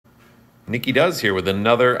Nikki Does here with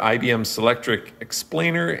another IBM Selectric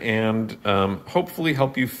explainer and hopefully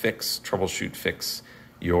help you troubleshoot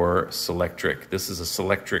your Selectric. This is a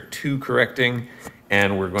Selectric 2 correcting,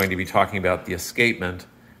 and we're going to be talking about the escapement,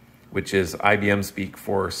 which is IBM speak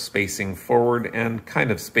for spacing forward and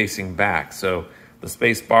kind of spacing back. So the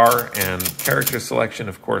space bar and character selection,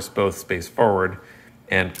 of course, both space forward,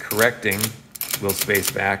 and correcting will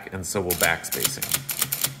space back, and so will backspacing.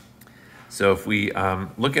 So if we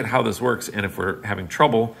look at how this works and if we're having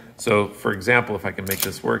trouble, so for example, if I can make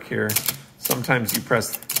this work here, sometimes you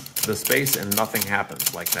press the space and nothing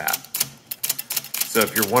happens like that. So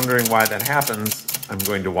if you're wondering why that happens, I'm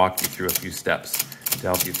going to walk you through a few steps to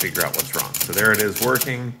help you figure out what's wrong. So there it is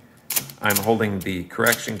working. I'm holding the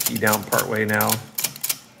correction key down partway now,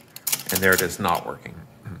 and there it is not working.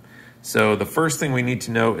 So the first thing we need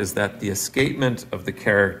to know is that the escapement of the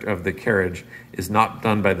carriage is not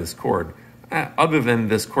done by this cord, other than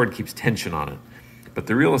this cord keeps tension on it. But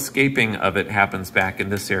the real escaping of it happens back in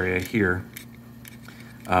this area here.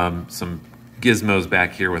 Some gizmos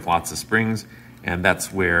back here with lots of springs, and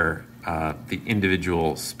that's where the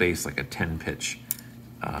individual space, like a 10-pitch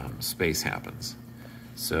space, happens.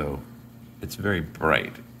 So it's very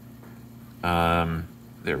bright.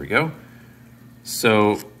 There we go.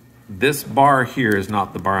 So this bar here is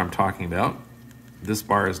not the bar I'm talking about. This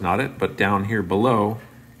bar is not it, but down here below,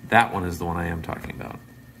 that one is the one I am talking about.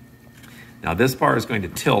 Now this bar is going to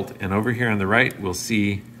tilt, and over here on the right, we'll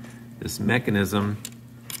see this mechanism.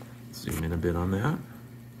 Zoom in a bit on that.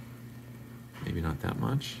 Maybe not that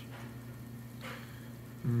much.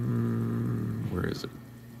 Where is it?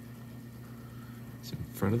 It's in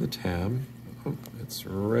front of the tab. Oh, it's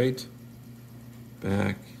right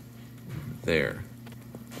back there.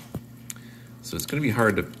 So it's going to be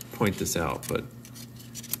hard to point this out, but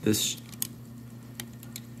this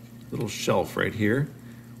little shelf right here,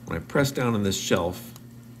 when I press down on this shelf,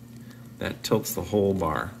 that tilts the whole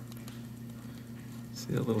bar.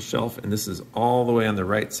 See that little shelf? And this is all the way on the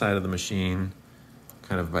right side of the machine,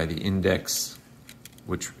 kind of by the index,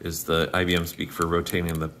 which is the IBM speak for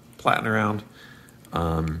rotating the platen around.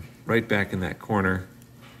 Right back in that corner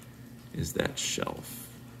is that shelf.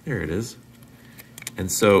 There it is. And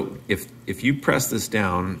so if you press this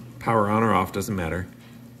down, power on or off, doesn't matter,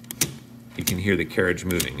 you can hear the carriage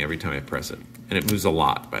moving every time I press it. And it moves a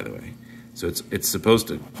lot, by the way. So it's supposed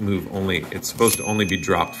to move only, it's supposed to only be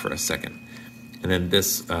dropped for a second. And then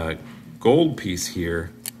this gold piece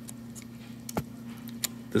here,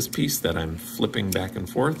 this piece that I'm flipping back and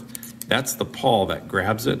forth, that's the pawl that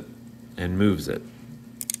grabs it and moves it.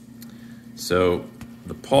 So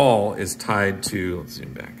the pawl is tied to, let's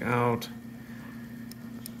zoom back out.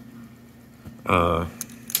 There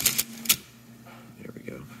we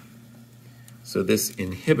go. So this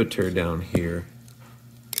inhibitor down here,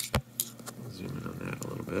 zoom in on that a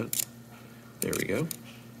little bit. There we go.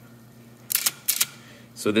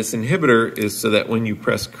 So this inhibitor is so that when you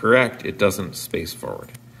press correct, it doesn't space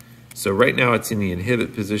forward. So right now it's in the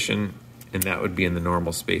inhibit position, and that would be in the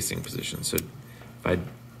normal spacing position. So if I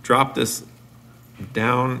drop this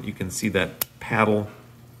down, you can see that paddle.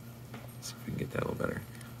 Let's see if we can get that a little better.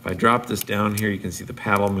 If I drop this down here, you can see the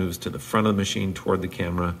paddle moves to the front of the machine toward the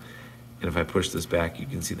camera. And if I push this back, you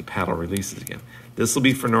can see the paddle releases again. This will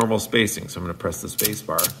be for normal spacing, so I'm going to press the space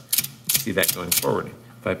bar. See that going forward.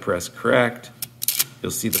 If I press correct,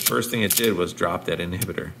 you'll see the first thing it did was drop that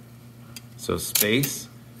inhibitor. So space,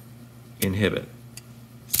 inhibit.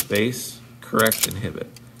 Space, correct, inhibit.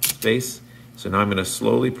 Space. So now I'm going to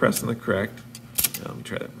slowly press on the correct. Now, let me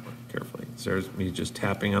try that more carefully. So there's me just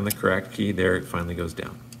tapping on the correct key. There, it finally goes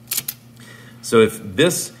down. So if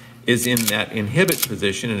this is in that inhibit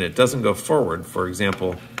position and it doesn't go forward, for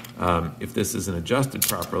example, if this isn't adjusted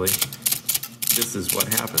properly, this is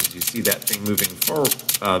what happens. You see that thing moving forward,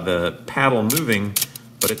 the paddle moving,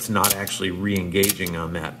 but it's not actually re-engaging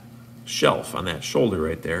on that shelf, on that shoulder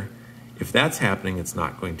right there. If that's happening, it's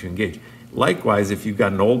not going to engage. Likewise, if you've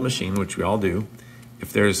got an old machine, which we all do,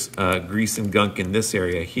 if there's grease and gunk in this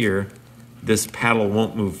area here, this paddle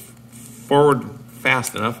won't move forward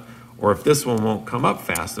fast enough, or if this one won't come up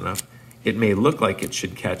fast enough, it may look like it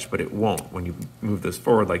should catch, but it won't. When you move this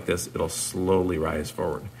forward like this, it'll slowly rise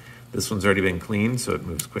forward. This one's already been cleaned, so it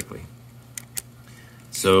moves quickly.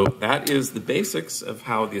 So that is the basics of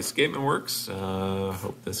how the escapement works.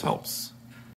 Hope this helps.